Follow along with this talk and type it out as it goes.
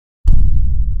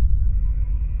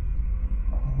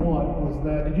was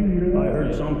that? Did you hear that? I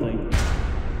heard something.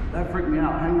 That freaked me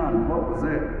out. Hang on, what was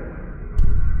that?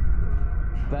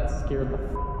 That scared the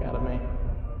f out of me.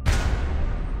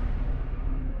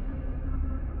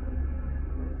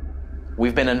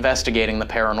 We've been investigating the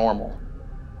paranormal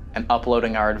and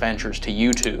uploading our adventures to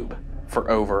YouTube for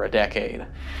over a decade.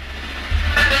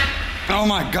 Oh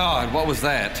my God, what was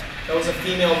that? That was a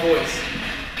female voice.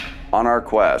 On our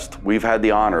quest, we've had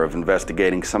the honor of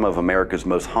investigating some of America's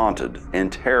most haunted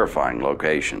and terrifying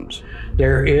locations.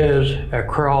 There is a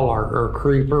crawler or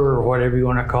creeper or whatever you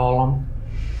want to call them,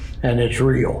 and it's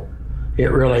real.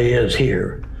 It really is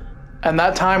here. And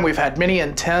that time we've had many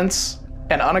intense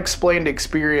and unexplained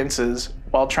experiences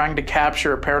while trying to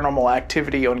capture paranormal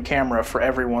activity on camera for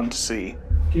everyone to see.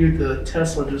 Dude, the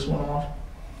Tesla just went off.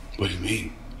 What do you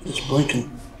mean? It's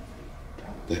blinking.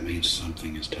 That means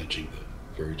something is touching the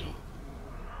very top.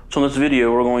 So in this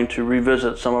video, we're going to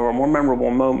revisit some of our more memorable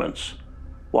moments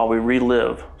while we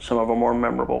relive some of our more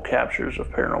memorable captures of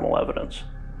paranormal evidence.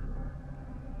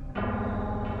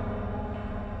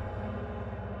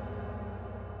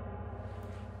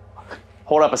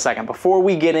 Hold up a second. Before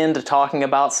we get into talking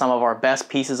about some of our best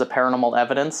pieces of paranormal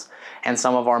evidence and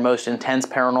some of our most intense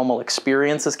paranormal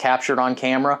experiences captured on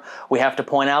camera, we have to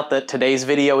point out that today's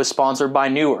video is sponsored by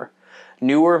Newer.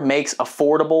 Newer makes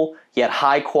affordable yet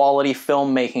high-quality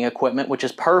filmmaking equipment, which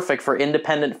is perfect for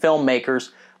independent filmmakers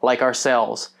like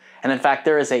ourselves. And in fact,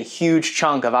 there is a huge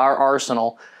chunk of our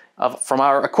arsenal, from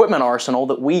our equipment arsenal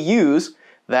that we use,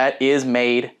 that is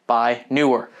made by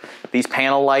Newer. These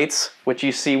panel lights, which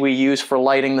you see we use for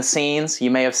lighting the scenes,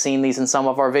 you may have seen these in some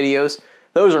of our videos,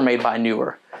 those are made by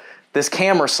Newer. This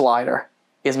camera slider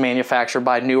is manufactured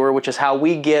by Newer, which is how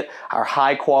we get our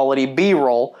high-quality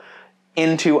B-roll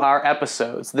into our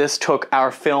episodes. This took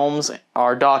our films,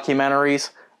 our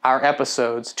documentaries, our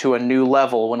episodes to a new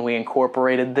level when we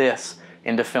incorporated this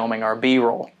into filming our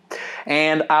B-roll.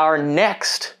 And our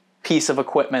next piece of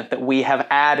equipment that we have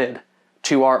added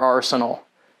to our arsenal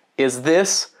is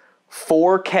this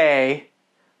 4K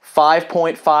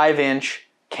 5.5-inch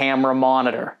camera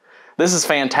monitor. This is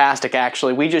fantastic,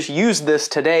 actually. We just used this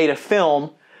today to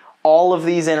film all of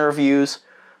these interviews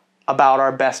about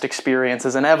our best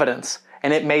experiences and evidence,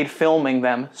 and it made filming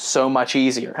them so much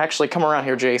easier. Actually, come around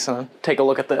here, Jason, and take a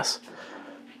look at this.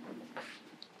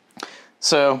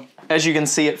 So, as you can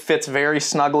see, it fits very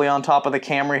snugly on top of the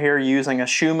camera here using a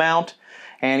shoe mount,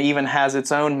 and even has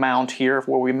its own mount here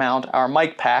where we mount our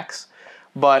mic packs.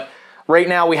 But right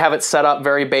now we have it set up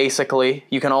very basically.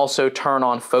 You can also turn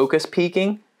on focus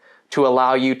peaking to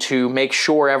allow you to make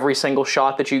sure every single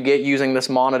shot that you get using this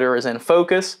monitor is in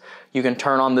focus. You can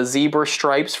turn on the zebra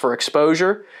stripes for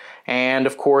exposure. And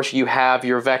of course you have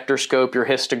your vector scope, your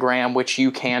histogram, which you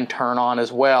can turn on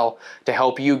as well to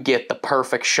help you get the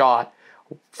perfect shot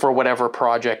for whatever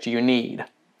project you need.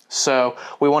 So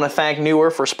we want to thank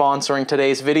Newer for sponsoring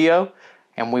today's video,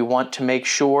 and we want to make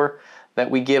sure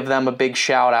that we give them a big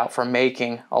shout out for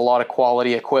making a lot of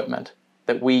quality equipment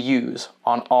that we use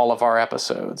on all of our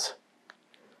episodes.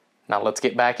 Now let's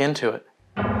get back into it.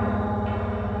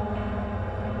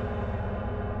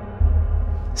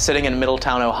 Sitting in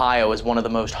Middletown, Ohio is one of the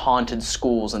most haunted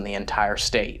schools in the entire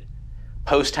state.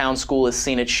 Poasttown School has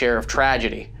seen its share of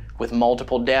tragedy, with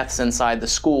multiple deaths inside the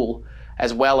school,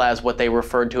 as well as what they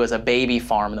referred to as a baby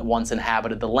farm that once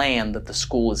inhabited the land that the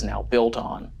school is now built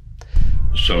on.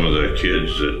 Some of the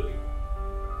kids that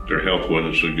their health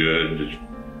wasn't so good,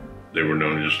 they were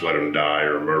known to just let them die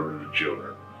or murder the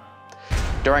children.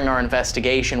 During our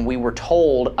investigation, we were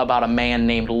told about a man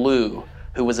named Lou,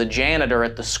 who was a janitor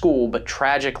at the school but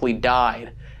tragically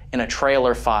died in a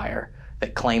trailer fire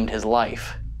that claimed his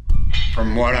life.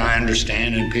 From what I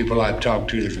understand and people I've talked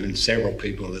to, there's been several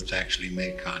people that's actually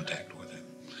made contact with him.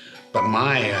 But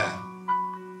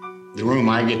the room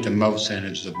I get the most in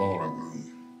is the boiler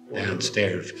room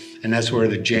downstairs, and that's where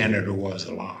the janitor was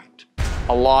a lot.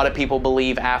 A lot of people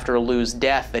believe after Lou's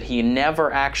death that he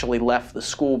never actually left the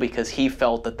school because he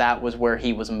felt that that was where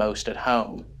he was most at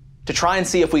home. To try and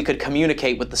see if we could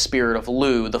communicate with the spirit of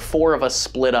Lou, the four of us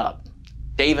split up.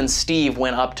 Dave and Steve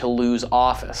went up to Lou's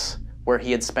office, where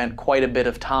he had spent quite a bit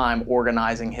of time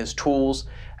organizing his tools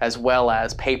as well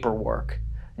as paperwork.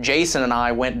 Jason and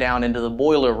I went down into the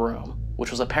boiler room,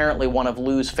 which was apparently one of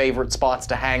Lou's favorite spots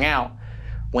to hang out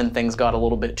when things got a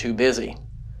little bit too busy.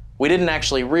 We didn't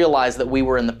actually realize that we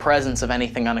were in the presence of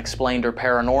anything unexplained or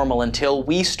paranormal until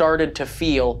we started to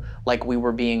feel like we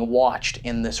were being watched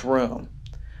in this room.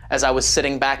 As I was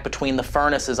sitting back between the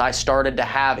furnaces, I started to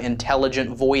have intelligent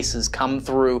voices come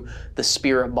through the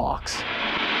spirit box.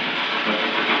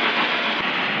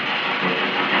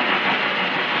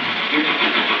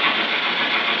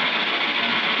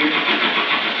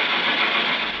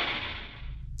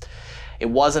 It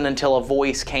wasn't until a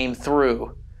voice came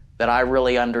through that I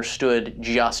really understood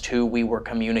just who we were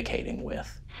communicating with.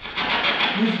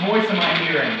 Whose voice am I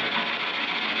hearing?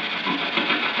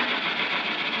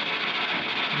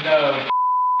 No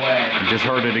way. I just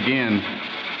heard it again.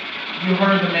 You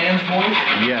heard the man's voice?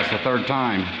 Yes, a third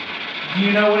time. Do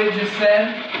you know what it just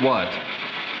said? What?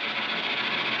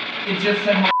 It just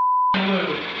said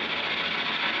Lou.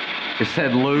 It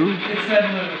said Lou? It said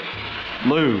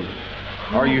Lou. Lou,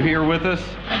 are you here with us?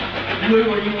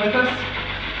 Lou, are you with us?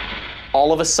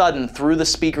 All of a sudden, through the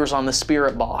speakers on the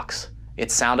spirit box,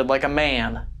 it sounded like a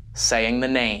man saying the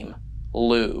name,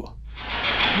 Lou.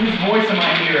 Whose voice am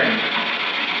I hearing?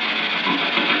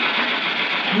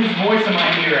 Whose voice am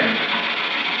I hearing?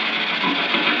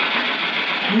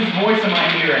 Whose voice am I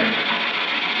hearing?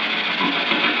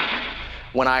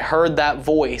 When I heard that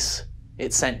voice,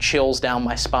 it sent chills down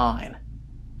my spine.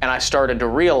 And I started to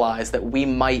realize that we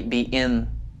might be in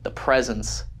the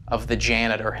presence of the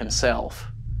janitor himself.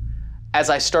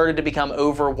 As I started to become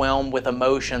overwhelmed with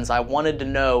emotions, I wanted to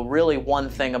know really one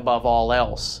thing above all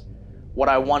else. What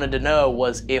I wanted to know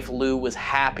was if Lou was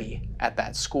happy at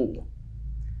that school.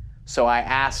 So I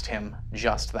asked him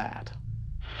just that.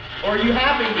 Or are you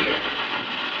happy here?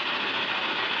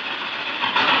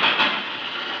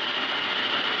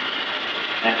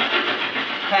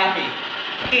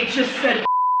 Happy. It just said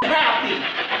happy.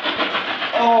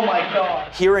 Oh my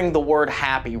God. Hearing the word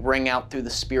happy ring out through the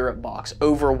spirit box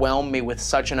overwhelmed me with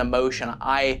such an emotion,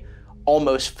 I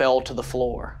almost fell to the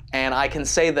floor. And I can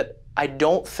say that I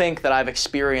don't think that I've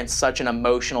experienced such an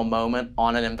emotional moment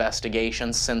on an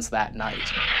investigation since that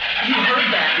night. You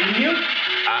heard that, didn't you?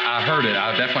 I heard it.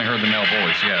 I definitely heard the male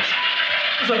voice, yes.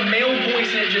 It was a male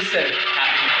voice and it just said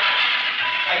happy.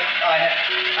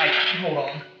 Hold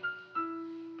on.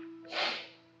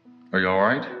 Are you all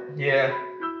right? Yeah.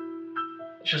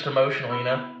 It's just emotional, you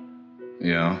know?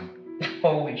 Yeah.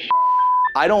 Holy shit.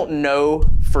 I don't know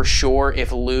for sure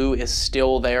if Lou is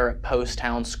still there at Post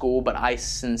Town School, but I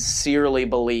sincerely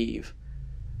believe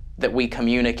that we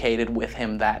communicated with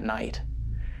him that night.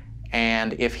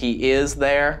 And if he is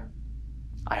there,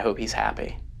 I hope he's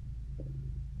happy.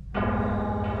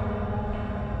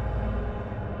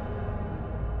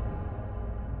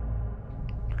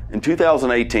 In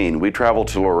 2018, we traveled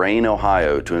to Lorain,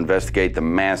 Ohio to investigate the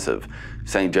massive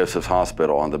St. Joseph's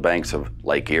Hospital on the banks of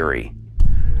Lake Erie.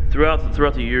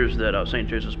 Throughout the years that St.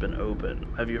 Joseph's been open,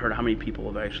 have you heard how many people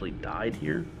have actually died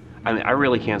here? I mean, I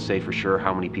really can't say for sure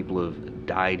how many people have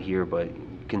died here, but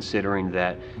considering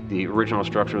that the original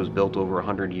structure was built over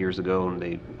 100 years ago and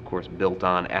they, of course, built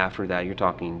on after that, you're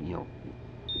talking, you know,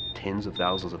 tens of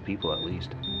thousands of people at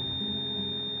least.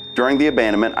 During the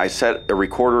abandonment, I set a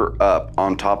recorder up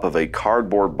on top of a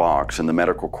cardboard box in the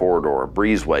medical corridor, a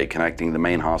breezeway connecting the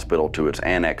main hospital to its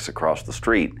annex across the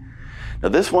street. Now,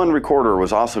 this one recorder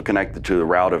was also connected to the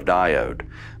route of diode.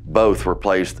 Both were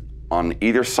placed on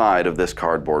either side of this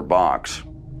cardboard box.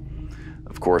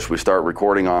 Of course, we start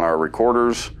recording on our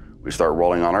recorders, we start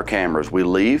rolling on our cameras, we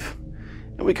leave,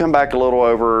 and we come back a little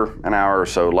over an hour or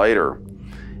so later.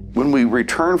 When we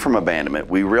returned from abandonment,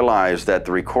 we realized that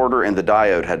the recorder and the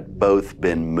diode had both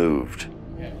been moved.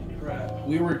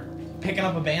 We were picking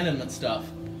up abandonment stuff,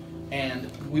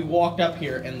 and we walked up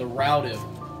here, and the routive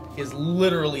is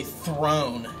literally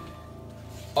thrown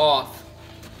off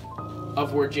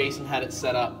of where Jason had it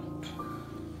set up.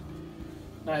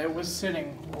 No, it was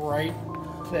sitting right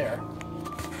there.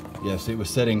 Yes, it was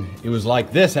sitting, it was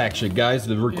like this actually, guys.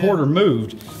 The recorder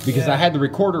moved because I had the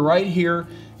recorder right here.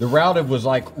 The routive was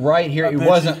like right here. It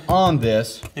wasn't on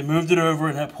this. They moved it over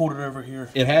and had pulled it over here.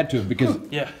 It had to because,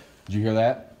 yeah. Did you hear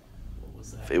that? What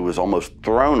was that? It was almost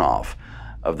thrown off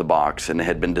of the box and it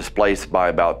had been displaced by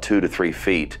about 2 to 3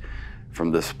 feet from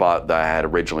the spot that I had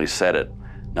originally set it,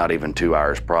 not even 2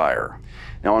 hours prior.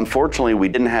 Now, unfortunately, we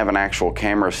didn't have an actual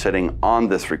camera sitting on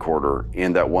this recorder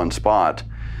in that one spot,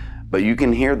 but you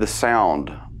can hear the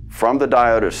sound from the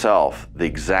diode itself the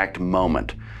exact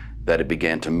moment that it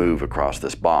began to move across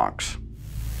this box.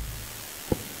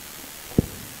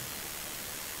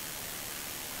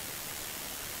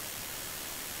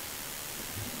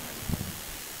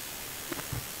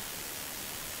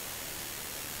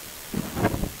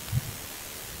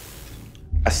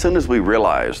 As soon as we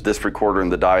realized this recorder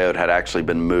and the diode had actually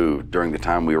been moved during the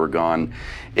time we were gone,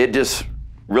 it just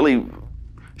really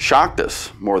shocked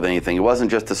us more than anything. It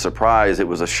wasn't just a surprise, it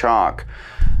was a shock.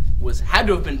 Had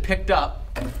to have been picked up.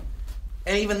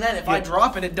 And even then, if I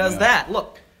drop it, it does that.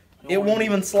 Look, it won't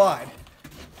even slide.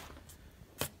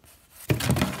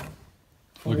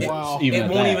 Wow. It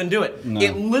won't even do it. No.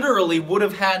 It literally would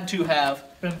have had to have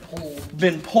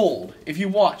been pulled. If you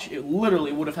watch, it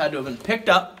literally would have had to have been picked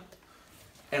up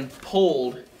and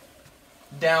pulled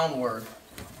downward.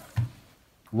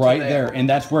 Right there, and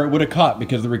that's where it would have caught,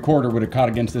 because the recorder would have caught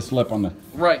against this lip on the...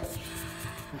 Right.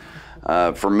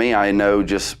 For me, I know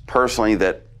just personally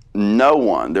that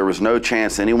there was no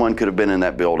chance anyone could have been in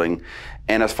that building.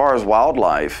 And as far as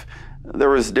wildlife, there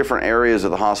was different areas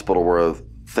of the hospital where a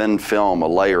thin film, a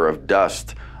layer of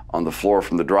dust on the floor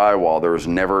from the drywall. There was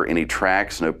never any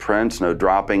tracks, no prints, no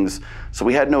droppings. So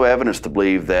we had no evidence to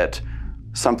believe that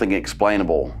something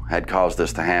explainable had caused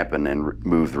this to happen and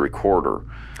moved the recorder.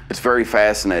 It's very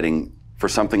fascinating for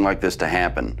something like this to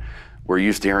happen. We're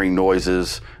used to hearing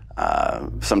noises,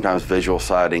 sometimes visual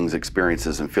sightings,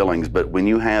 experiences, and feelings, but when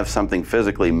you have something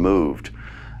physically moved,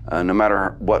 no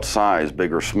matter what size,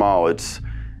 big or small,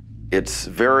 it's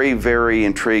very, very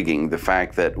intriguing, the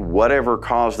fact that whatever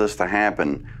caused this to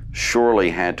happen surely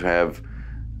had to have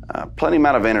plenty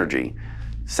amount of energy.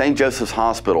 St. Joseph's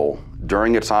Hospital,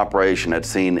 during its operation, had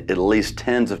seen at least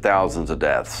tens of thousands of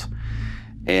deaths.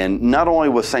 And not only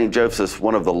was St. Joseph's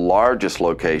one of the largest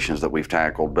locations that we've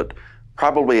tackled, but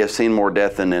probably has seen more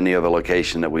death than any other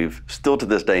location that we've still to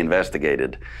this day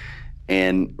investigated.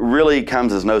 And really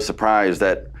comes as no surprise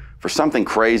that for something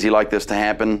crazy like this to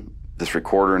happen, this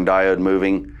recorder and diode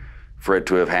moving, for it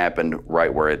to have happened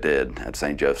right where it did at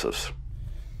St. Joseph's.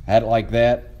 Had it like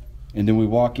that, and then we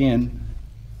walk in.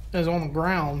 It was on the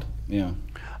ground. Yeah.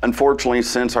 Unfortunately,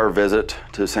 since our visit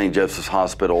to St. Joseph's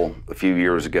Hospital a few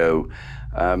years ago,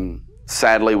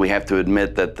 sadly, we have to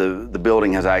admit that the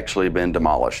building has actually been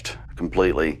demolished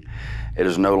completely. It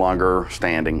is no longer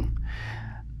standing.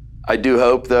 I do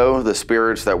hope, though, the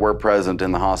spirits that were present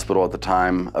in the hospital at the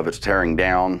time of its tearing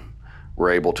down were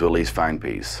able to at least find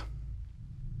peace.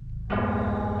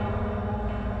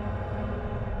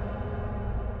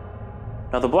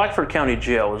 Now, the Blackford County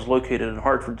Jail is located in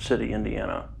Hartford City,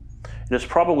 Indiana. It is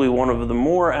probably one of the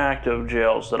more active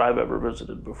jails that I've ever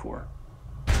visited before.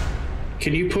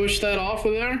 Can you push that off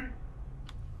of there?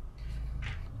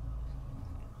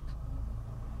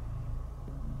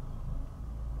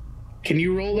 Can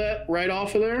you roll that right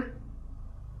off of there?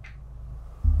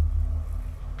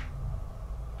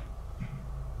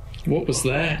 What was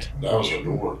that? That was a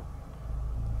door.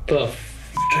 Check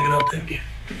it out, thank you.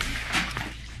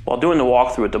 While doing the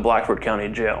walkthrough at the Blackford County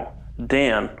Jail,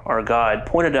 Dan, our guide,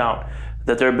 pointed out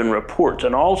that there had been reports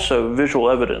and also visual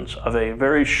evidence of a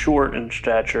very short in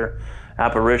stature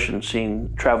apparition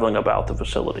seen traveling about the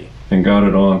facility. And got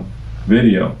it on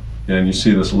video, and you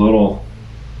see this little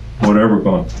whatever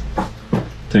going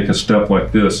take a step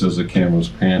like this as the camera's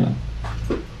panning.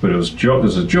 But it was a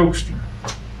jokester.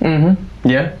 Mm-hmm.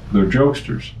 Yeah. They're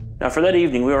jokesters. Now, for that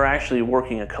evening, we were actually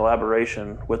working in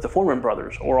collaboration with the Foreman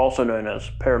Brothers, or also known as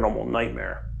Paranormal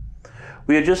Nightmare.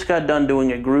 We had just got done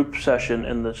doing a group session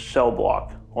in the cell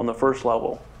block on the first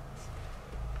level.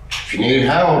 If you need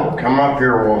help, come up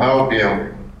here, we'll help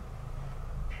you.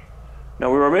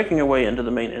 Now, we were making our way into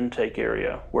the main intake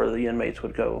area where the inmates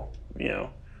would go,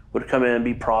 would come in,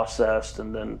 be processed,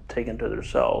 and then taken to their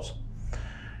cells.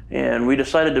 And we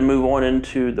decided to move on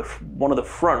into one of the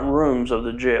front rooms of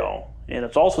the jail. And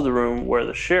it's also the room where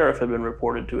the sheriff had been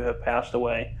reported to have passed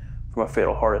away from a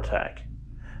fatal heart attack.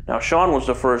 Now, Sean was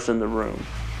the first in the room.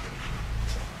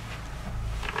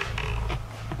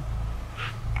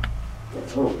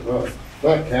 Oh,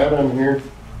 that cat in here?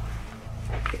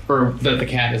 Or that the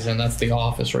cat is in, that's the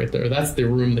office right there. That's the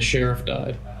room the sheriff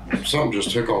died. Something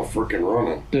just took off freaking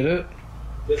running. Did it?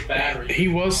 This battery. He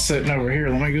was sitting over here.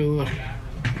 Let me go look.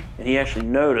 And he actually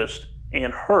noticed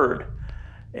and heard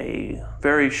a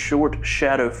very short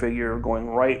shadow figure going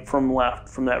right from left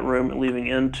from that room, leading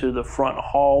into the front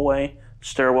hallway,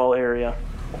 stairwell area.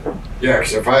 Yeah,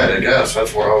 because if I had to guess,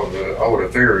 that's what I would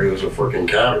have figured it was a freaking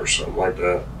cat or something like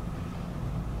that.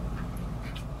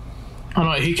 I don't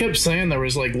know, he kept saying there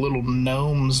was like little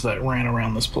gnomes that ran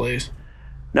around this place.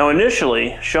 Now,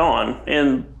 initially, Sean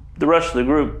and the rest of the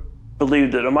group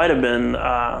believed that it might have been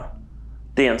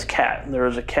Dan's cat. There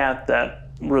is a cat that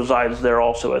resides there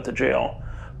also at the jail.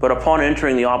 But upon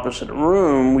entering the opposite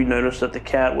room, we noticed that the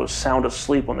cat was sound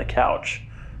asleep on the couch.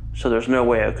 So there's no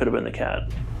way it could have been the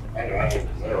cat. I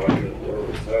couldn't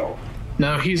really tell.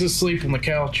 No, he's asleep on the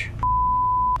couch.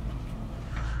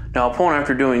 Now,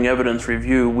 after doing evidence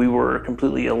review, we were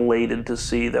completely elated to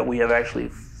see that we have actually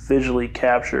visually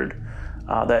captured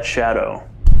that shadow.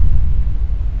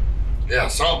 Yeah,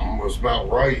 something was about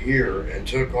right here and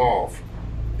took off.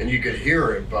 And you could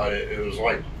hear it, but it was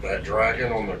like that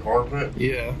dragging on the carpet.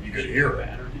 Yeah. You could hear it.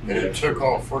 And it took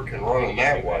off freaking running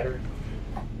that way.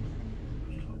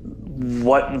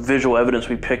 What visual evidence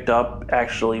we picked up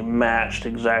actually matched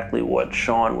exactly what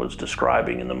Sean was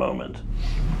describing in the moment.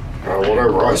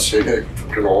 Whatever I see, it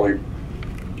can only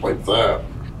like that.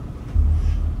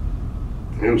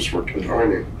 It was freaking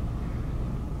tiny.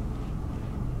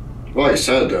 Like I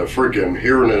said, freaking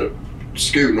hearing it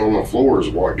scooting on the floor is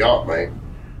what got me.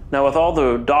 Now, with all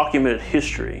the documented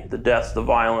history, the deaths, the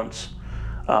violence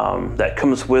that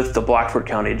comes with the Blackford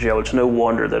County Jail, it's no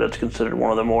wonder that it's considered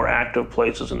one of the more active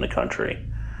places in the country.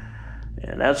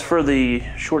 And as for the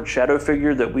short shadow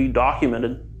figure that we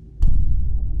documented,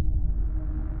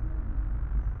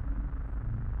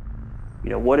 you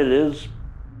know, what it is,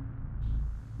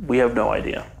 we have no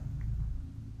idea.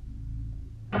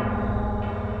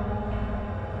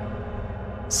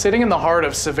 Sitting in the heart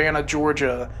of Savannah,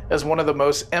 Georgia is one of the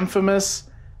most infamous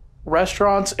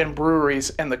restaurants and breweries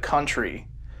in the country.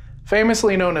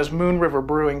 Famously known as Moon River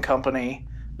Brewing Company,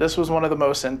 this was one of the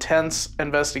most intense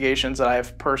investigations that I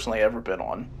have personally ever been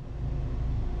on.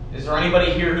 Is there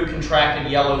anybody here who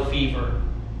contracted yellow fever?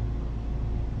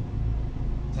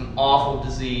 It's an awful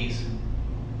disease.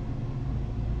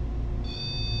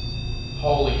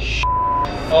 Holy shit.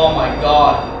 Oh my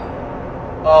God.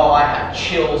 Oh, I have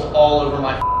chills all over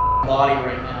my body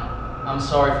right now. I'm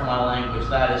sorry for my language.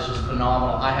 That is just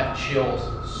phenomenal. I have chills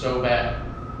so bad.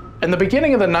 In the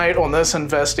beginning of the night on this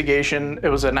investigation, it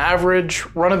was an average,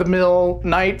 run-of-the-mill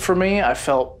night for me. I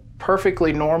felt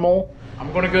perfectly normal.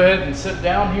 I'm going to go ahead and sit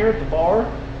down here at the bar.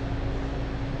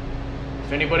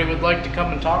 If anybody would like to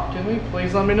come and talk to me,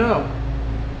 please let me know.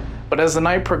 But as the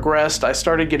night progressed, I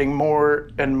started getting more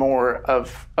and more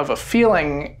of a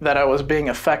feeling that I was being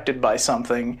affected by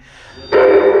something. Oh,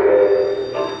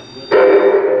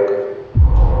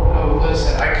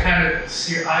 listen, I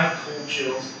have cold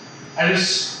chills. I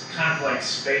just kind of like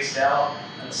spaced out,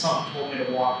 and something told me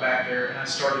to walk back there, and I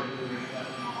started moving.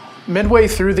 Midway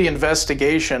through the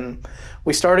investigation,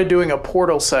 we started doing a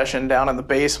portal session down in the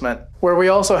basement, where we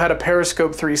also had a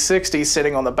Periscope 360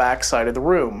 sitting on the back side of the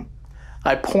room.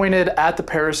 I pointed at the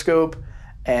periscope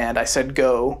and I said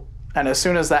go, and as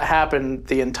soon as that happened,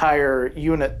 the entire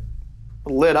unit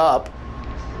lit up.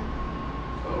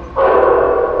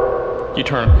 You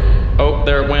turn. Oh,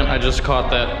 there it went. I just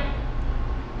caught that.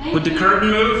 Would the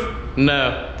curtain move?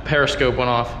 No, the periscope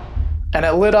went off. And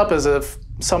it lit up as if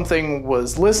something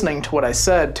was listening to what I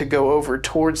said to go over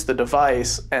towards the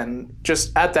device, and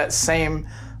just at that same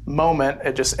moment,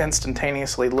 it just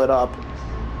instantaneously lit up.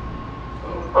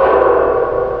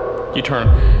 You turn.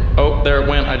 Oh, there it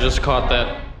went. I just caught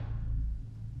that.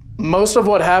 Most of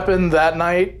what happened that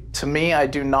night, to me, I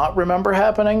do not remember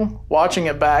happening. Watching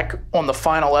it back on the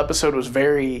final episode was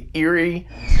very eerie.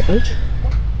 What?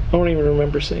 I don't even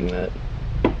remember seeing that.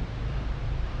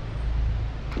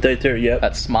 Right there, yep.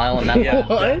 That smile and that yeah,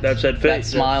 that's that face. That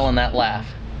smile and that laugh.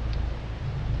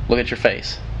 Look at your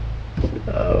face.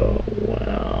 Oh,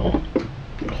 wow.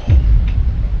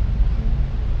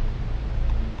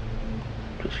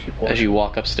 As you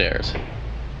walk upstairs,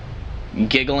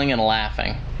 giggling and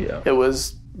laughing. Yeah. It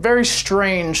was very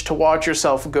strange to watch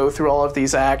yourself go through all of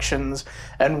these actions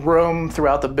and roam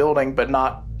throughout the building, but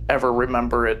not ever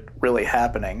remember it really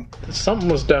happening. Something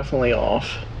was definitely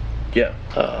off. Yeah.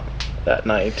 That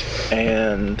night,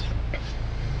 and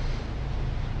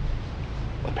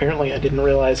apparently I didn't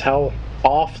realize how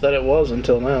off that it was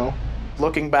until now.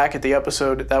 Looking back at the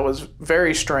episode, that was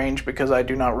very strange because I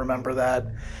do not remember that.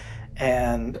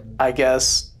 And I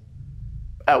guess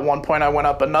at one point I went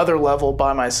up another level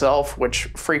by myself, which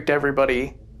freaked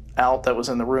everybody out that was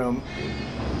in the room.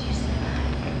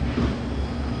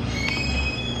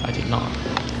 I did not.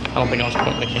 I don't think I was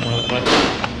pointing the camera that way.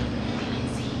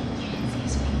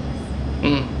 Did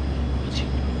you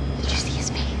see his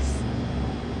face?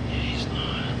 Yeah, he's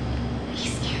not.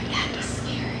 He's scared. That was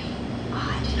scary. Oh,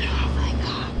 I didn't know if I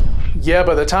got. Yeah,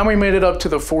 by the time we made it up to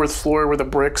the 4th floor where the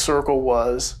brick circle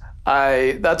was,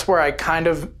 that's where I kind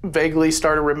of vaguely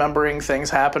started remembering things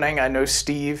happening. I know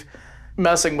Steve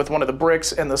messing with one of the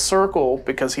bricks in the circle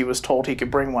because he was told he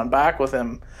could bring one back with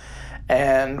him.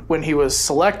 And when he was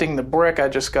selecting the brick, I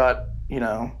just got,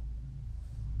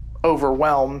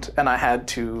 overwhelmed, and I had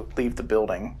to leave the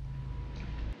building.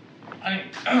 I'm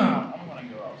gonna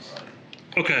go outside.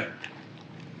 Okay.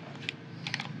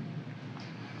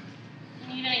 If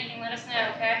you need anything, let us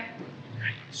know, okay?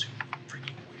 Right, super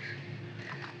freaking weird.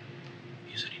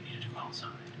 He said he needed to go outside.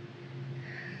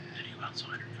 Did he go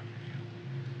outside or come with you?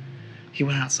 He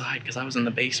went outside because I was in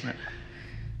the basement.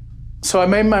 So I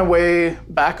made my way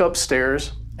back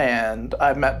upstairs, and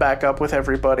I met back up with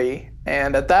everybody.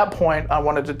 And at that point, I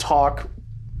wanted to talk,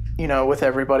 with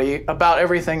everybody about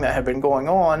everything that had been going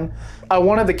on. I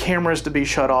wanted the cameras to be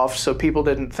shut off so people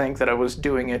didn't think that I was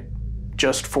doing it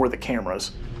just for the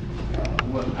cameras.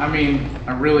 I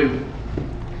really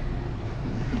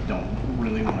don't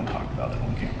really want to talk about it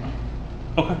on camera.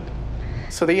 Okay.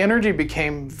 So the energy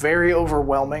became very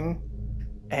overwhelming,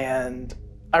 and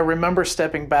I remember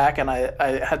stepping back, and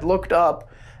I had looked up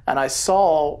and I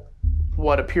saw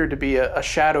what appeared to be a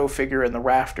shadow figure in the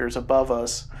rafters above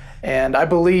us. And I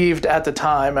believed at the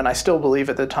time, and I still believe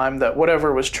at the time, that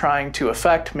whatever was trying to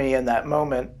affect me in that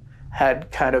moment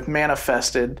had kind of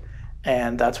manifested,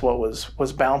 and that's what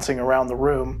was bouncing around the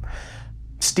room.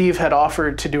 Steve had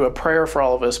offered to do a prayer for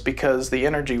all of us because the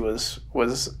energy was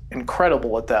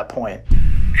incredible at that point.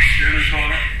 Dearly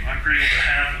Father, I pray on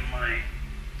behalf of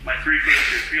my three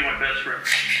Christians, feel my best friends.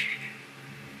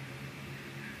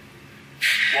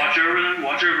 Watch over them,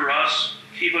 watch over us,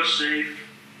 keep us safe,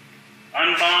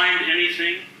 unbind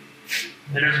anything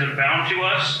that has been bound to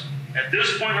us at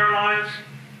this point in our lives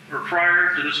or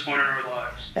prior to this point in our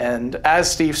lives. And as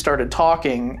Steve started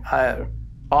talking,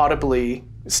 audibly,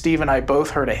 Steve and I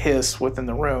both heard a hiss within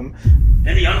the room.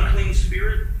 Any unclean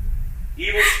spirit,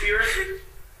 evil spirit,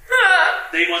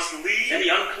 they must leave. Any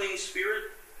unclean spirit,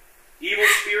 evil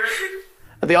spirit.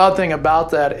 The odd thing about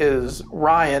that is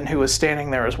Ryan, who was standing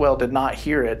there as well, did not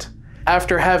hear it.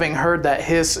 After having heard that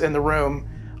hiss in the room,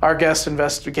 our guest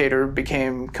investigator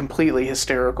became completely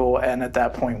hysterical, and at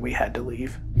that point we had to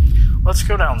leave. Let's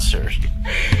go downstairs.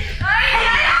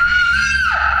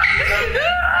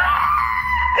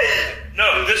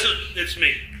 No, it's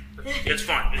me. It's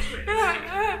fine, it's me.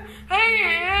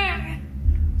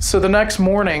 So the next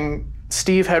morning,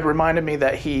 Steve had reminded me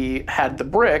that he had the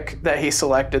brick that he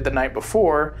selected the night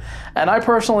before, and I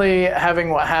personally,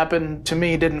 having what happened to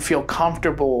me, didn't feel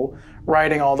comfortable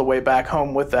riding all the way back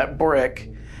home with that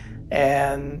brick,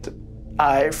 and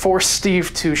I forced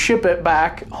Steve to ship it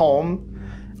back home.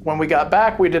 When we got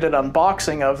back, we did an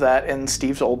unboxing of that in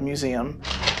Steve's old museum.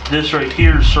 This right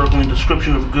here is circling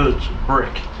description of goods,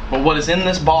 brick. But what is in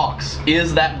this box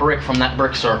is that brick from that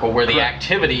brick circle where the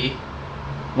activity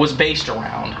was based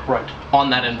around, right, on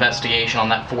that investigation on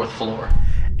that 4th floor.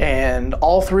 And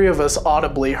all three of us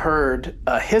audibly heard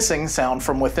a hissing sound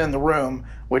from within the room,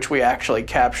 which we actually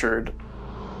captured.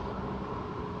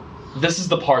 This is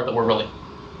the part that we're really...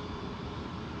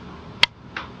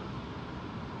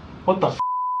 What the f***?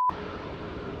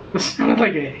 It sounded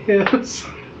like a hiss.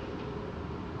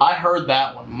 I heard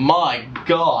that one. My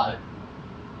God.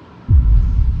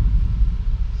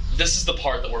 This is the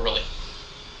part that we're really...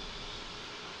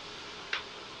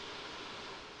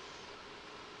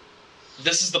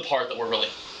 This is the part that we're really...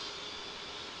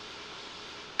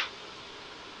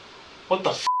 What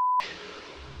the f***?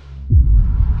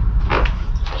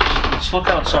 Let's look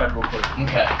outside real quick.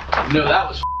 Okay. No, that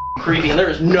was creepy, and there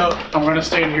is no... I'm gonna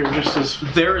stand here just as...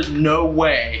 There is no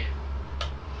way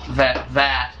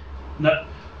that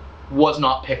was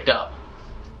not picked up.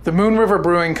 The Moon River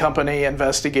Brewing Company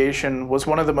investigation was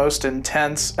one of the most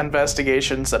intense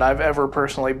investigations that I've ever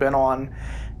personally been on.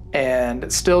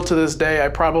 And still to this day, I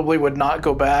probably would not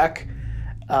go back.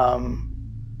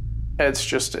 It's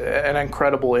just an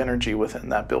incredible energy within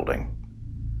that building.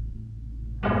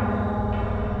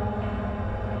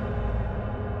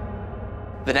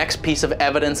 The next piece of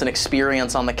evidence and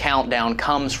experience on the countdown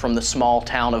comes from the small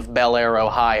town of Bel Air,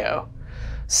 Ohio.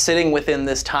 Sitting within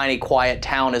this tiny, quiet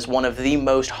town is one of the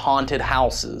most haunted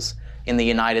houses in the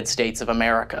United States of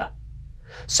America.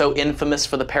 So infamous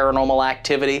for the paranormal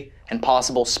activity and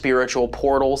possible spiritual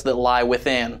portals that lie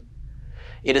within.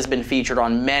 It has been featured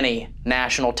on many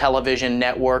national television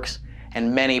networks,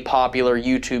 and many popular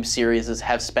YouTube series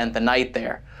have spent the night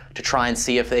there to try and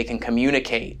see if they can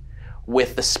communicate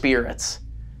with the spirits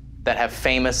that have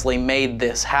famously made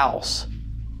this house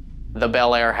the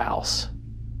Bel Air house.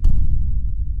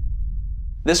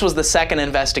 This was the second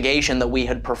investigation that we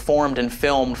had performed and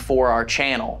filmed for our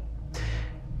channel.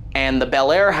 And the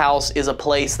Bel Air house is a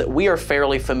place that we are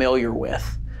fairly familiar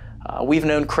with. We've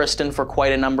known Kristen for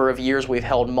quite a number of years. We've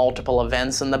held multiple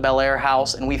events in the Bel Air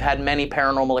house, and we've had many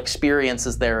paranormal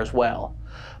experiences there as well.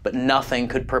 But nothing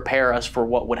could prepare us for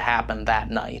what would happen that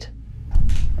night.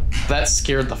 That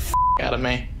scared the f*** out of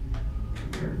me.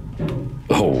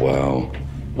 Oh, wow.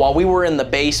 While we were in the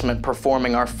basement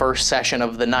performing our first session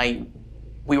of the night,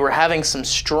 we were having some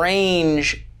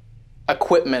strange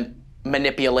equipment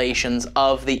manipulations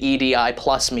of the EDI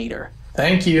plus meter.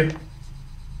 Thank you.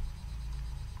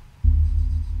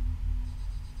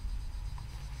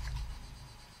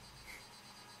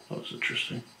 That was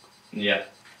interesting. Yeah.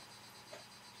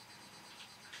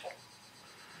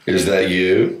 Is that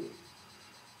you?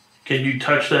 Can you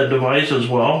touch that device as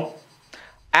well?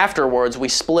 Afterwards, we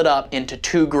split up into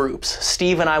two groups.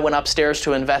 Steve and I went upstairs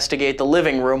to investigate the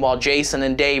living room while Jason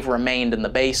and Dave remained in the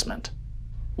basement.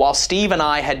 While Steve and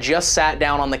I had just sat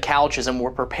down on the couches and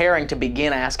were preparing to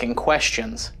begin asking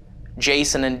questions,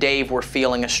 Jason and Dave were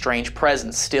feeling a strange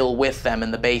presence still with them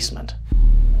in the basement.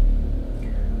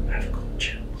 I have cold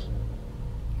chills.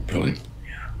 Really?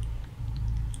 Yeah.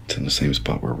 It's in the same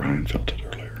spot where Ryan felt it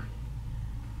earlier.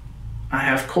 I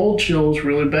have cold chills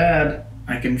really bad.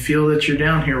 I can feel that you're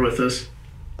down here with us.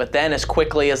 But then, as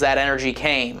quickly as that energy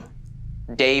came,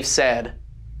 Dave said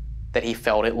that he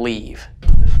felt it leave.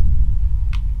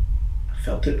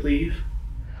 Felt it leave?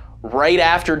 Right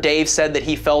after Dave said that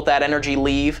he felt that energy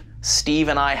leave, Steve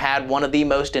and I had one of the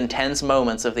most intense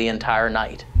moments of the entire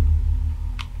night.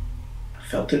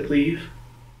 Felt it leave?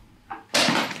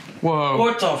 Whoa.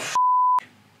 What the f?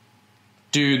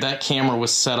 Dude, that camera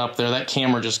was set up there. That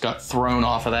camera just got thrown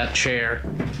off of that chair.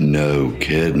 No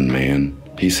kidding, man.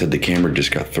 He said the camera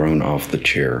just got thrown off the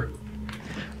chair.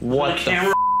 What the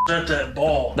camera at that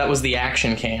ball? That was the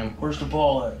action cam. Where's the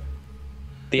ball at?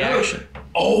 The action.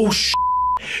 Oh,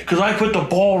 because I put the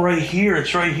ball right here.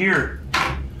 It's right here.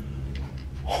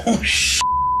 Oh,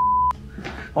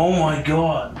 oh my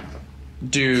God.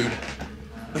 Dude.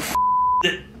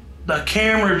 The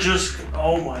camera just,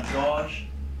 oh my gosh.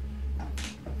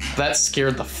 That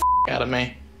scared the f out of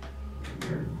me.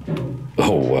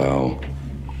 Oh, wow.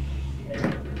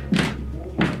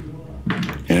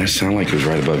 And that sounded like it was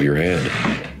right above your head.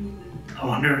 I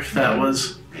wonder if that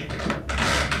was...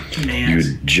 Man. You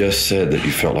had just said that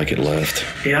you felt like it left.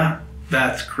 Yeah,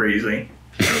 that's crazy.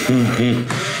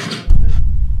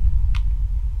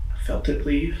 Felt it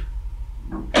leave?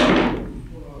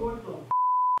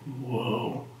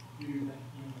 Whoa.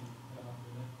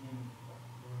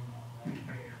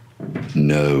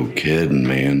 No kidding,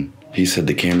 man. He said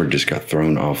the camera just got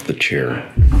thrown off the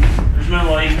chair. There's no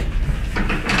light.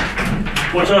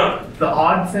 What's up? The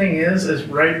odd thing is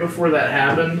right before that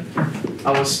happened,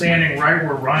 I was standing right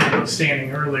where Ryan was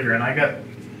standing earlier, and I got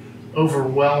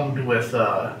overwhelmed with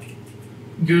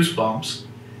goosebumps.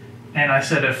 And I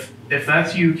said, if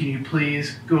that's you, can you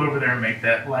please go over there and make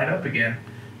that light up again?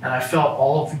 And I felt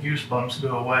all of the goosebumps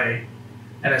go away.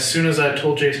 And as soon as I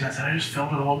told Jason, I said, I just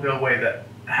felt it all go away. That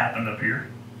happened up here.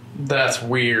 That's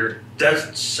weird. That's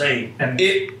insane. And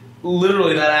it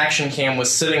literally, that action cam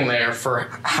was sitting there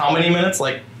for how many minutes?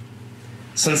 Like,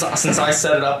 since I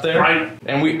set it up there, right?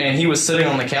 And he was sitting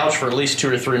on the couch for at least 2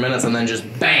 or 3 minutes, and then just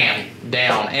bam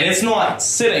down. And it's not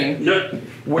sitting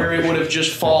where it would have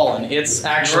just fallen. It's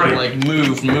actually like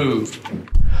moved.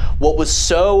 What was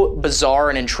so bizarre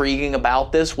and intriguing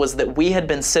about this was that we had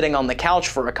been sitting on the couch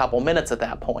for a couple minutes at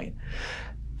that point.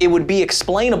 It would be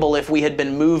explainable if we had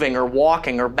been moving or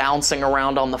walking or bouncing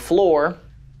around on the floor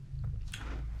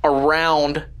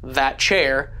around that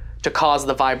chair to cause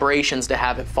the vibrations to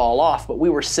have it fall off, but we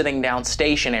were sitting down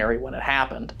stationary when it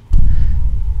happened.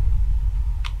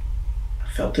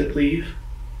 Felt it leave?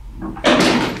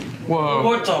 Whoa.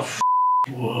 What the f?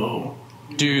 Whoa.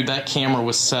 Dude, that camera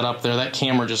was set up there. That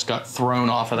camera just got thrown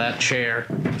off of that chair.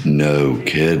 No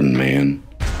kidding, man.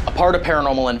 A part of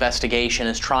paranormal investigation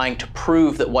is trying to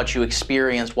prove that what you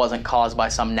experienced wasn't caused by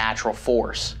some natural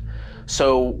force.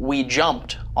 So we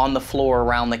jumped on the floor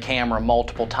around the camera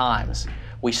multiple times.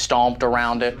 We stomped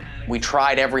around it. We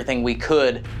tried everything we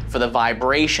could for the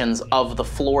vibrations of the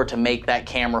floor to make that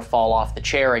camera fall off the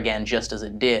chair again, just as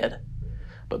it did.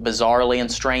 But bizarrely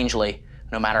and strangely,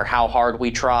 no matter how hard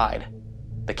we tried,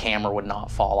 the camera would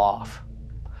not fall off.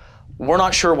 We're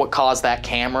not sure what caused that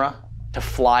camera to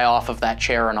fly off of that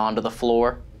chair and onto the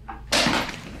floor.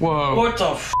 Whoa. What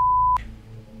the f?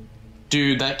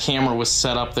 Dude, that camera was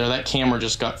set up there. That camera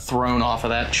just got thrown off of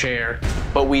that chair.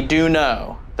 But we do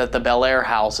know that the Bel Air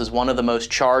house is one of the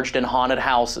most charged and haunted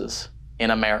houses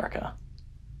in America.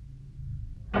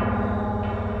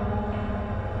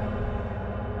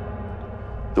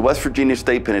 The West Virginia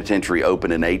State Penitentiary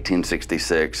opened in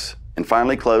 1866 and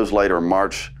finally closed later on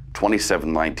March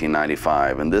 27,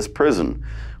 1995, and this prison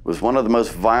was one of the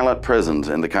most violent prisons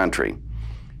in the country.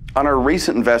 On our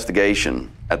recent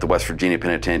investigation at the West Virginia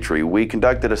Penitentiary, we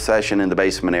conducted a session in the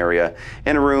basement area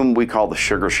in a room we call the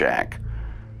Sugar Shack.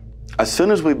 As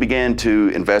soon as we began to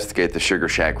investigate the Sugar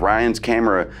Shack, Ryan's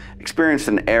camera experienced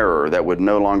an error that would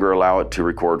no longer allow it to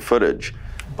record footage.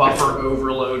 Buffer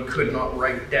overload, could not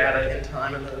write data in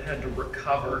time, and then it had to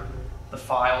recover the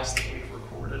files that we've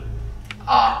recorded.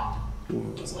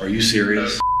 Are you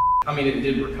serious? I mean, it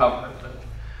did recover it, but...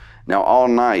 Now, all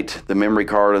night, the memory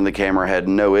card and the camera had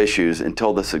no issues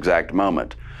until this exact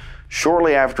moment.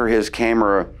 Shortly after his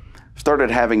camera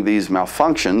started having these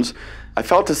malfunctions, I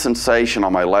felt a sensation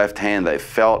on my left hand that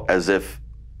felt as if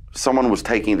someone was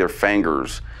taking their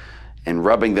fingers and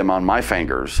rubbing them on my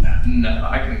fingers. No,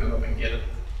 I can go up and get it.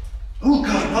 Oh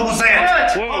God, what was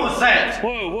that? What was that?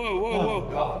 Whoa, whoa, whoa, whoa.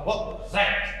 God, what was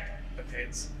that? Okay,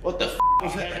 inmates. What the f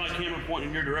was I had my camera pointing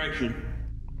in your direction.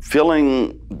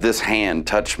 Feeling this hand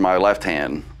touch my left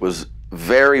hand was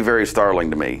very, very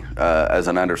startling to me, as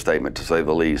an understatement to say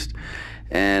the least.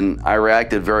 And I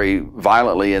reacted very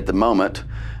violently at the moment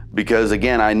because,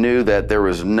 again, I knew that there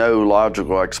was no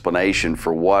logical explanation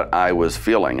for what I was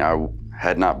feeling. I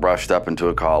had not brushed up into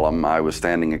a column. I was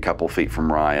standing a couple feet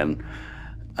from Ryan,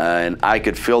 and I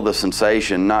could feel the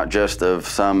sensation not just of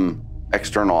some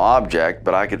external object,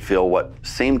 but I could feel what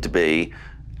seemed to be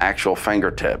actual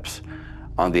fingertips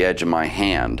on the edge of my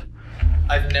hand.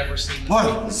 I've never seen this.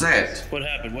 What was that? What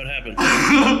happened? What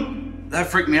happened? That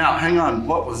freaked me out. Hang on,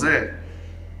 what was that?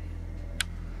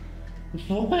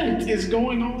 What is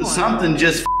going on? Something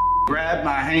just grabbed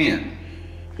my hand.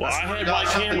 Well, I had my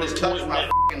camera pointing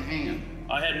that hand.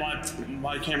 I had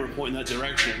my camera pointing that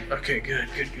direction. Okay, good.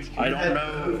 I don't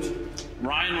know.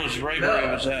 Ryan was right where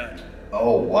I was at.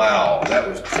 Oh, wow, that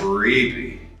was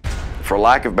creepy. For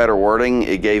lack of better wording,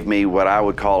 it gave me what I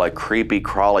would call a creepy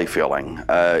crawly feeling.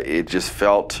 It just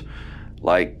felt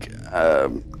like I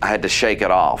had to shake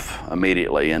it off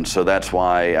immediately, and so that's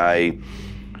why I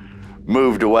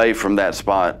moved away from that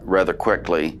spot rather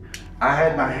quickly. I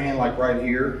had my hand like right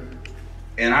here,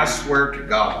 and I swear to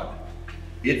God,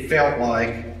 it felt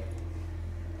like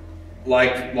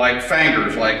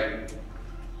fingers, like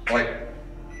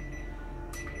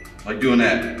doing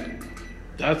that.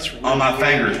 That's really on my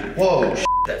weird. fingers. Whoa,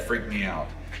 that freaked me out.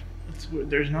 That's weird.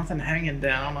 There's nothing hanging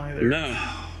down either. No.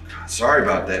 Sorry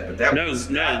about that, but that No,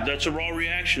 that's a raw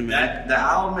reaction, man.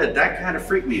 I'll admit, that kind of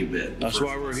freaked me a bit. That's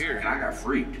why we're here. I got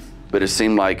freaked. But it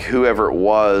seemed like whoever it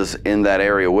was in that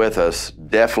area with us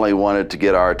definitely wanted to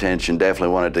get our attention,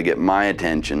 definitely wanted to get my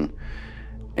attention,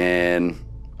 and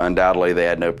undoubtedly they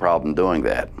had no problem doing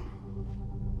that.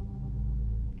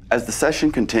 As the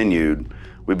session continued,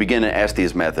 we began an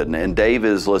Estes method, and Dave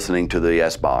is listening to the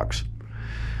S-Box.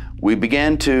 We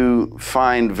began to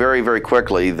find very, very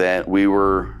quickly that we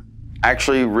were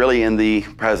actually really in the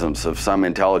presence of some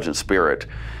intelligent spirit.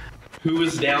 Who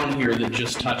is down here that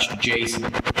just touched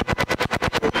Jason?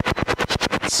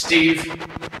 Steve.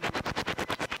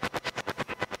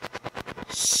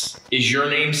 Is your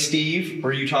name Steve, or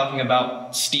are you talking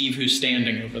about Steve who's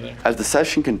standing over there? As the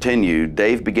session continued,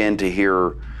 Dave began to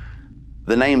hear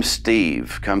the name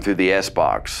Steve come through the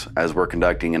S-Box as we're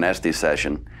conducting an Estes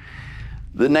session.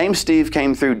 The name Steve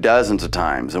came through dozens of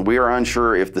times, and we are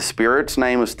unsure if the spirit's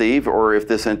name was Steve or if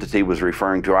this entity was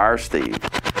referring to our Steve.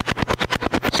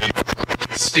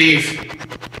 Steve.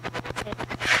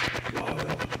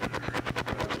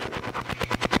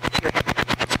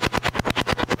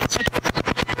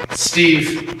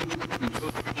 Steve.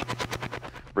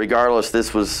 Regardless,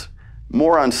 this was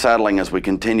more unsettling as we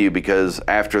continued because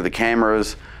after the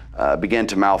cameras began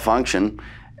to malfunction,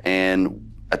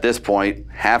 and at this point,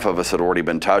 half of us had already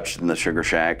been touched in the Sugar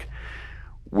Shack,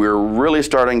 we're really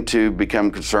starting to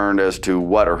become concerned as to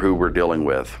what or who we're dealing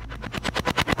with.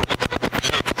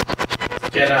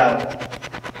 Get out.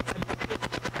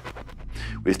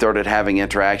 We started having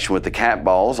interaction with the cat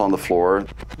balls on the floor.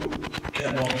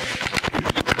 Cat balls.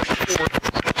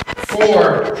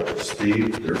 4.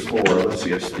 Steve, there's 4 of us.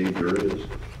 Yes, Steve, there is.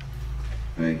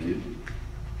 Thank you.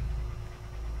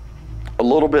 A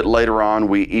little bit later on,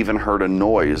 we even heard a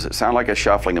noise. It sounded like a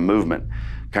shuffling, a movement,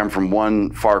 come from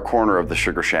one far corner of the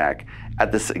Sugar Shack.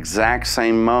 At this exact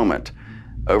same moment,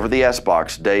 over the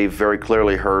S-Box, Dave very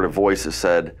clearly heard a voice that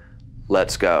said,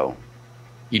 "Let's go."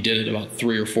 You did it about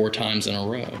 3 or 4 times in a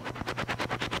row.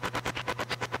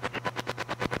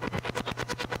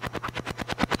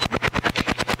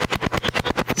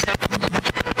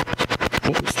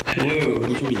 What was that? Whoa,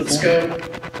 let's go.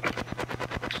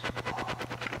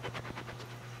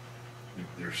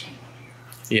 There's somebody.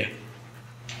 Yeah.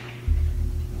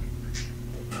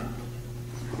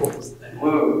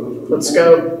 Whoa, let's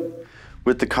go.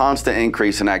 With the constant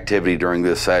increase in activity during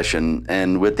this session,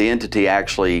 and with the entity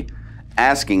actually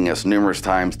asking us numerous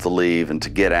times to leave and to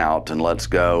get out and let's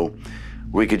go,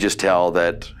 we could just tell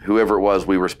that whoever it was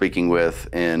we were speaking with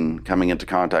and coming into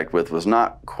contact with was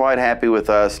not quite happy with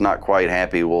us, not quite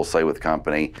happy, we'll say, with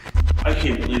company. I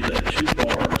can't believe that. 2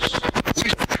 bars.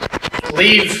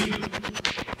 Leave.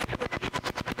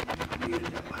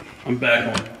 I'm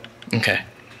back on. Okay.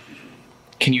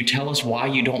 Can you tell us why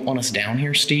you don't want us down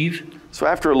here, Steve? So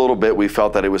after a little bit, we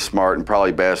felt that it was smart and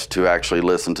probably best to actually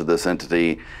listen to this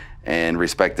entity and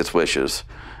respect its wishes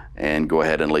and go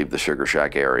ahead and leave the Sugar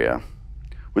Shack area.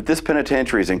 With this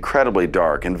penitentiary's incredibly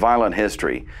dark and violent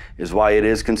history is why it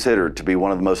is considered to be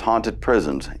one of the most haunted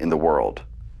prisons in the world.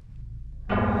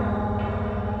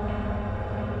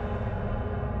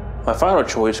 My final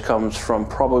choice comes from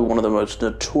probably one of the most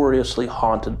notoriously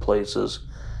haunted places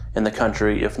in the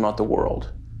country, if not the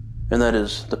world, and that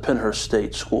is the Penhurst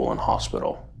State School and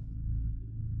Hospital.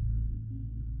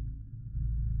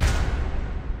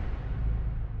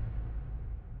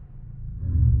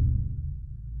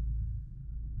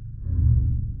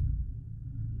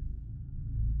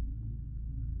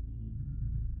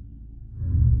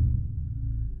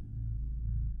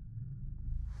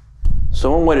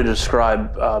 So one way to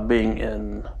describe being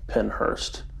in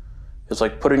Penhurst is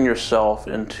like putting yourself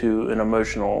into an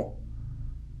emotional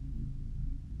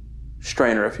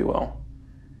strainer, if you will.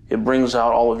 It brings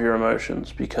out all of your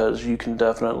emotions because you can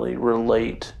definitely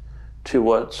relate to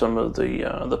what some of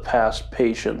the past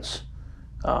patients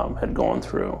had gone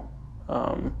through.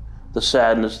 The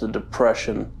sadness, the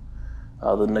depression,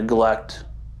 the neglect,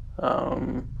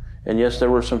 and yes, there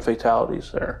were some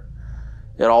fatalities there.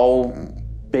 It all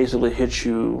basically hits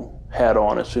you head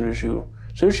on as soon as you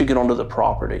get onto the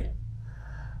property.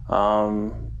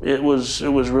 It was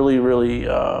really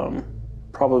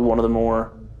probably one of the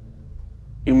more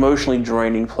emotionally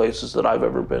draining places that I've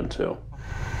ever been to.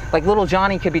 Like little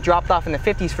Johnny could be dropped off in the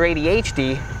 50s for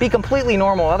ADHD, be completely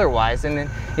normal otherwise, and then,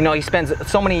 you know, he spends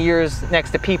so many years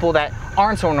next to people that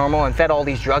aren't so normal and fed all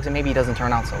these drugs, and maybe he doesn't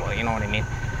turn out so well, you know what I mean?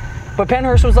 But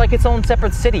Penhurst was like its own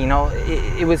separate city, you know.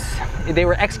 They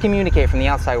were excommunicated from the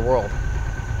outside world.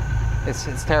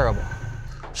 It's terrible.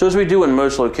 So as we do in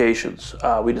most locations,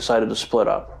 we decided to split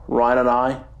up. Ryan and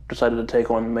I decided to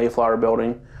take on the Mayflower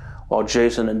building, while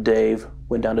Jason and Dave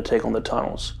went down to take on the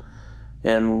tunnels.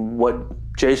 And what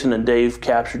Jason and Dave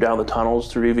captured down the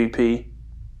tunnels through EVP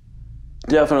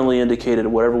definitely indicated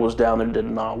whatever was down there did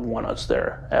not want us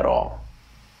there at all.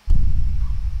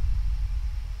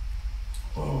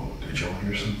 Whoa, did y'all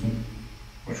hear something?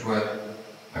 Which what?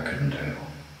 I couldn't tell.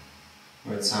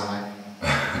 What did it sound like?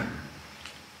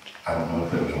 I don't know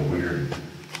if it was a weird,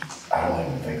 I don't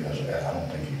even think it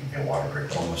could be a water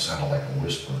break. It almost sounded like a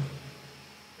whisper.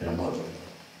 I don't know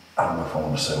if I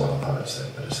want to say what I thought it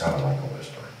said, but it sounded like a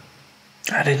whisper.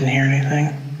 I didn't hear anything.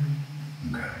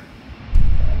 Okay.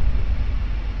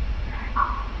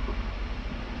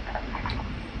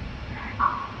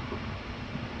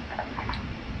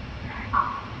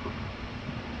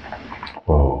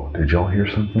 Whoa, did y'all hear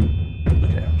something?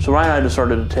 Okay. So Ryan and I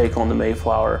decided to take on the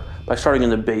Mayflower by starting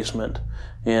in the basement.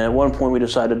 And at one point we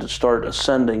decided to start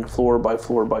ascending floor by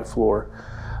floor by floor.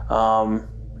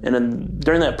 And then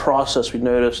during that process we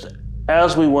noticed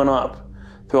as we went up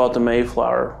throughout the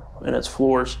Mayflower and its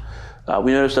floors,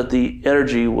 we noticed that the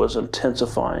energy was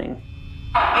intensifying.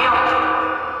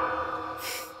 I'm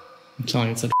telling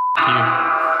you, it's a you.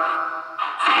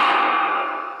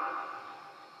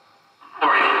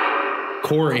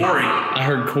 Corey. I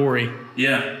heard Corey.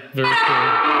 Yeah. Very Corey.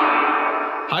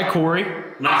 Hi, Corey.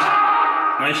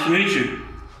 Nice to meet you.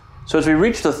 So as we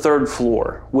reached the third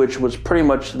floor, which was pretty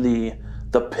much the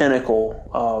pinnacle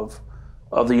of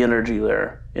the energy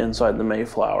there inside the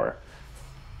Mayflower.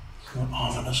 What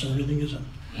ominous and everything is it?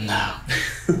 No.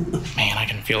 Man, I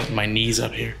can feel it in my knees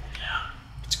up here.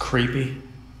 It's creepy.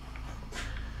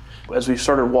 As we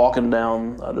started walking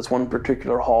down this one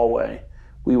particular hallway,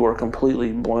 we were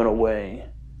completely blown away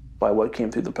by what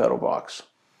came through the pedal box.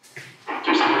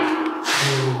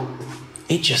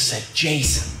 It just said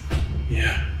Jason.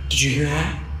 Yeah. Did you hear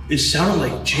that? It sounded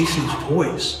like Jason's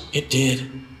voice. It did.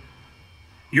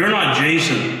 You're not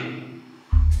Jason.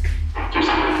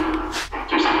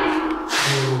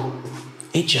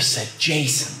 It just said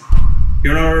Jason.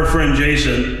 You're not our friend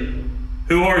Jason.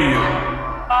 Who are you?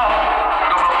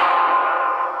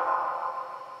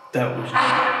 That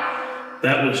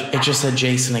was. It just said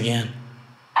Jason again.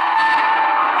 I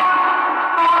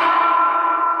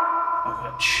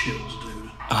got chills,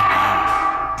 dude.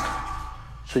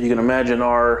 So you can imagine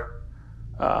our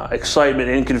excitement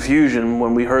and confusion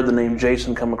when we heard the name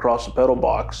Jason come across the pedal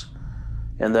box,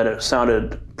 and that it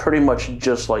sounded pretty much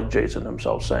just like Jason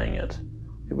himself saying it.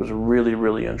 It was really,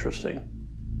 really interesting.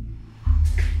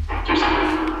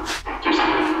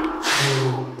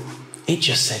 It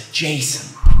just said Jason.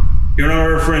 You're not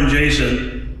our friend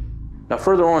Jason. Now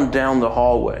further on down the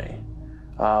hallway,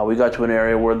 we got to an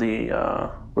area where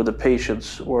the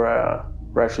patients were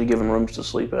actually given rooms to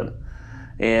sleep in.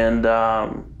 And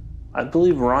I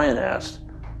believe Ryan asked,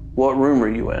 "What room are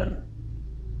you in?"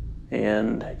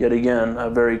 And yet again, a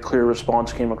very clear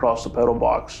response came across the pedal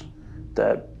box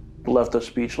that left us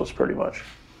speechless pretty much.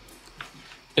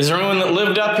 Is there anyone that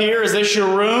lived up here? Is this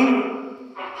your room?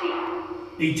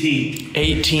 18.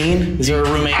 18? Is there a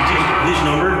room 18? His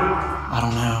number? I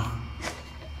don't know.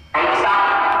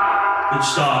 It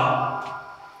stopped.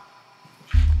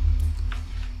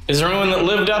 Is there anyone that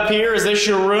lived up here? Is this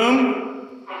your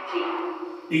room?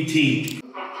 18.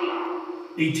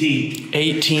 18.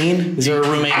 18? Is there a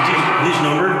room 18? This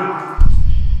number?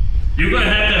 You're gonna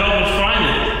have to help us find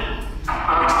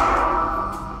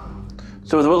it.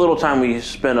 So with what little time we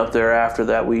spent up there after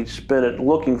that, we spent it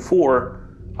looking for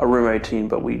a room 18,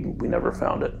 but we never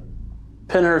found it.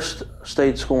 Penhurst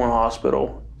State School and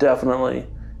Hospital, definitely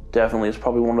is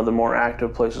probably one of the more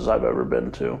active places I've ever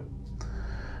been to.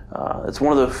 It's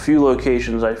one of the few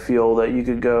locations I feel that you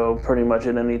could go pretty much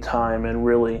at any time and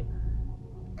really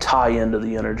tie into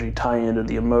the energy, tie into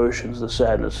the emotions, the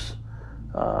sadness,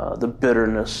 the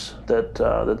bitterness that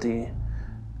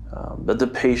the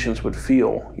patients would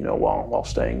feel, you know, while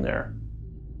staying there.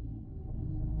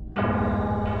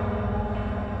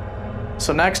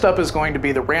 So next up is going to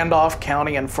be the Randolph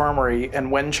County Infirmary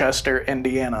in Winchester,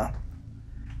 Indiana.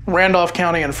 Randolph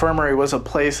County Infirmary was a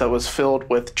place that was filled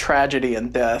with tragedy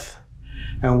and death.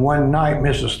 And one night,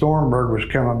 Mrs. Thornburg was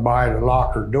coming by to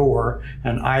lock her door,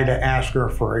 and Ida asked her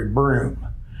for a broom.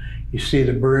 You see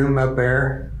the broom up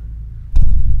there?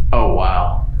 Oh,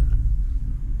 wow.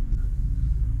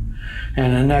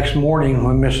 And the next morning,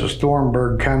 when Mrs.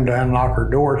 Thornburg come to unlock her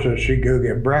door so she'd go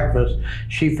get breakfast,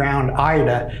 she found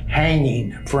Ida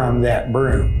hanging from that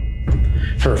broom.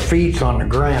 Her feet's on the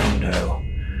ground, though.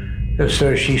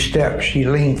 So she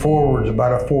leaned forwards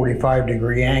about a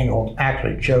 45-degree angle,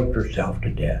 actually choked herself to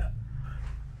death.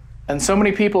 And so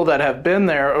many people that have been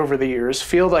there over the years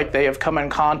feel like they have come in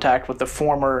contact with the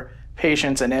former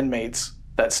patients and inmates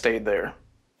that stayed there.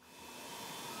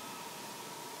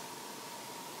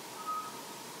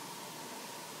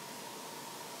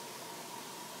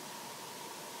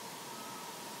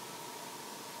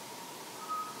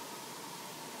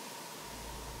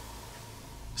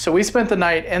 So we spent the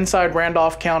night inside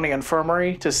Randolph County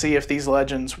Infirmary to see if these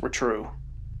legends were true.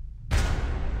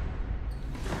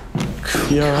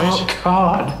 You all right? Oh,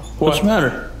 God. What's the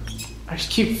matter?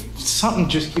 Something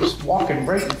just keeps walking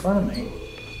right in front of me.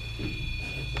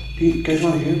 Do you guys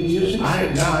want to hear the music? I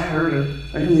heard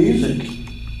it. I hear music.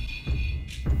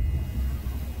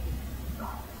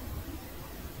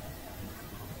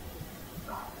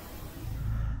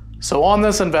 So on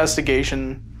this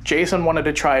investigation, Jason wanted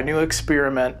to try a new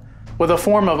experiment with a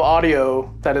form of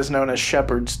audio that is known as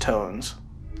shepherd's tones.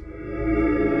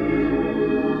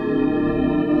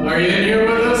 Are you in here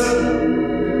with us?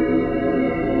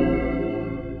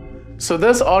 So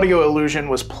this audio illusion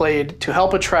was played to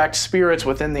help attract spirits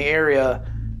within the area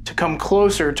to come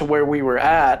closer to where we were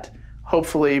at,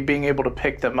 hopefully being able to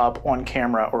pick them up on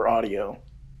camera or audio.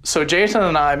 So Jason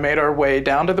and I made our way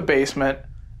down to the basement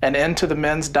and into the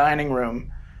men's dining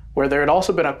room, where there had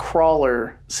also been a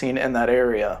crawler seen in that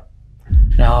area.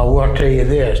 Now, I will tell you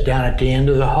this, down at the end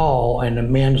of the hall in the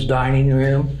men's dining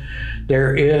room,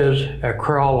 there is a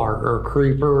crawler or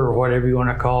creeper or whatever you want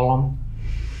to call them,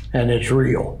 and it's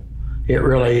real. It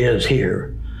really is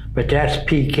here. But that's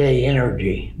PK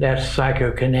energy. That's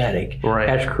psychokinetic. Right.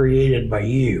 That's created by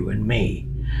you and me.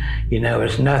 You know,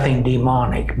 it's nothing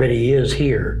demonic, but he is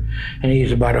here. And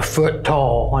he's about a foot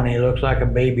tall and he looks like a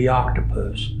baby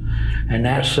octopus. And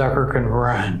that sucker can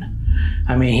run.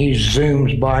 I mean, he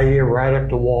zooms by you right up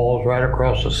the walls, right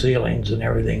across the ceilings and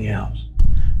everything else.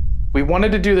 We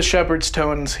wanted to do the shepherd's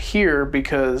tones here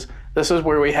because this is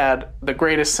where we had the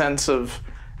greatest sense of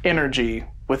energy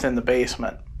within the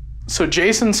basement. So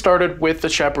Jason started with the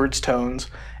shepherd's tones,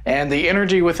 and the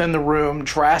energy within the room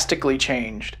drastically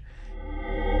changed.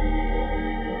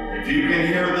 If you can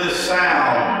hear this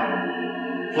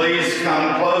sound, please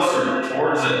come closer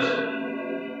towards it.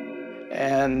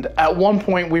 And at one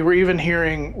point, we were even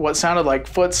hearing what sounded like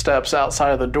footsteps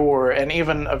outside of the door and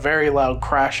even a very loud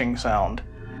crashing sound.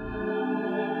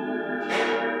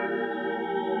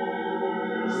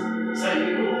 Is that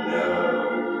you?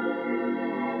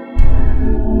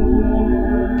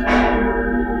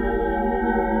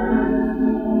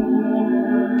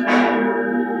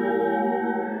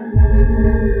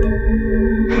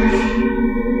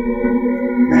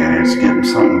 Man, it's getting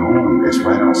something going. It's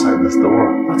right outside this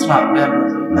door. That's not them,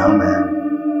 is it? No, man.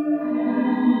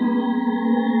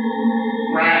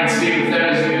 Ryan, Steve, if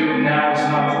that is you, now is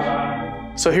not the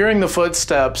time. So hearing the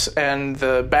footsteps and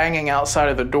the banging outside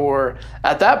of the door,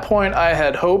 at that point I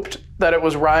had hoped that it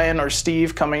was Ryan or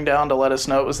Steve coming down to let us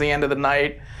know it was the end of the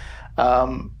night.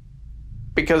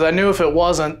 Because I knew if it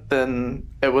wasn't, then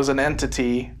it was an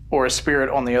entity or a spirit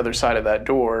on the other side of that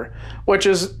door, which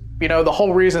is, you know, the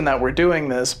whole reason that we're doing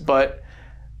this. But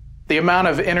the amount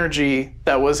of energy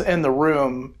that was in the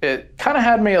room, it kind of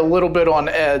had me a little bit on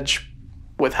edge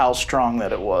with how strong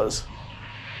that it was.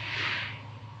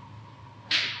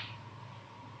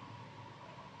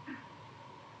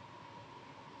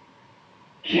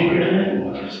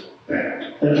 was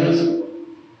that? That was.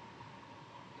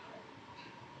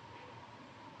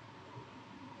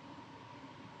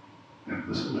 Now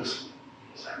listen.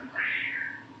 Is that right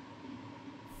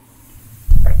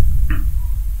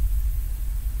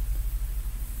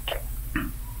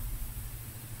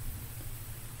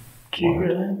here?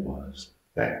 What was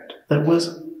that? That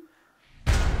was.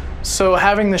 So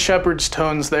having the shepherd's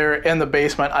tones there in the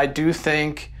basement, I do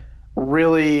think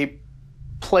really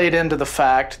played into the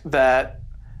fact that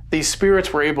these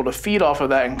spirits were able to feed off of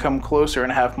that and come closer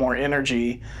and have more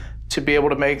energy to be able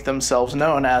to make themselves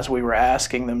known as we were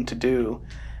asking them to do.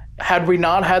 Had we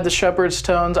not had the shepherd's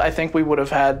tones, I think we would have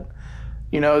had,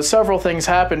 several things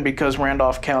happen because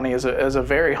Randolph County is a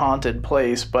very haunted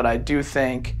place, but I do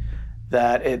think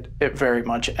that it very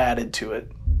much added to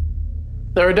it.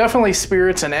 There are definitely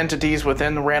spirits and entities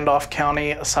within the Randolph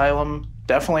County Asylum.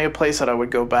 Definitely a place that I would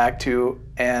go back to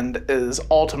and is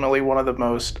ultimately one of the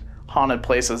most haunted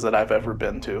places that I've ever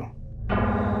been to.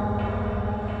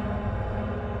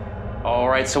 All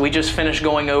right, so we just finished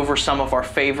going over some of our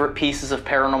favorite pieces of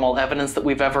paranormal evidence that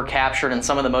we've ever captured and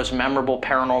some of the most memorable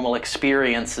paranormal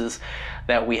experiences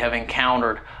that we have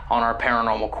encountered on our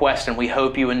paranormal quest, and we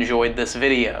hope you enjoyed this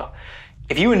video.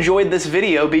 If you enjoyed this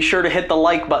video, be sure to hit the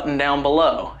like button down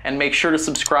below and make sure to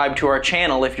subscribe to our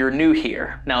channel if you're new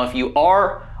here. Now, if you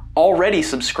are already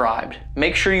subscribed,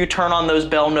 make sure you turn on those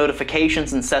bell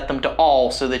notifications and set them to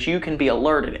all so that you can be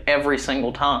alerted every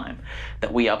single time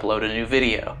that we upload a new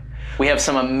video. We have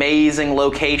some amazing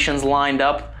locations lined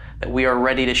up that we are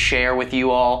ready to share with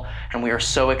you all, and we are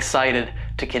so excited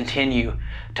to continue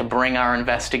to bring our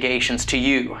investigations to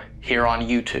you here on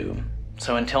YouTube.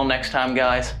 So until next time,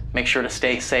 guys, make sure to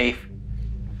stay safe.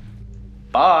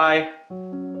 Bye.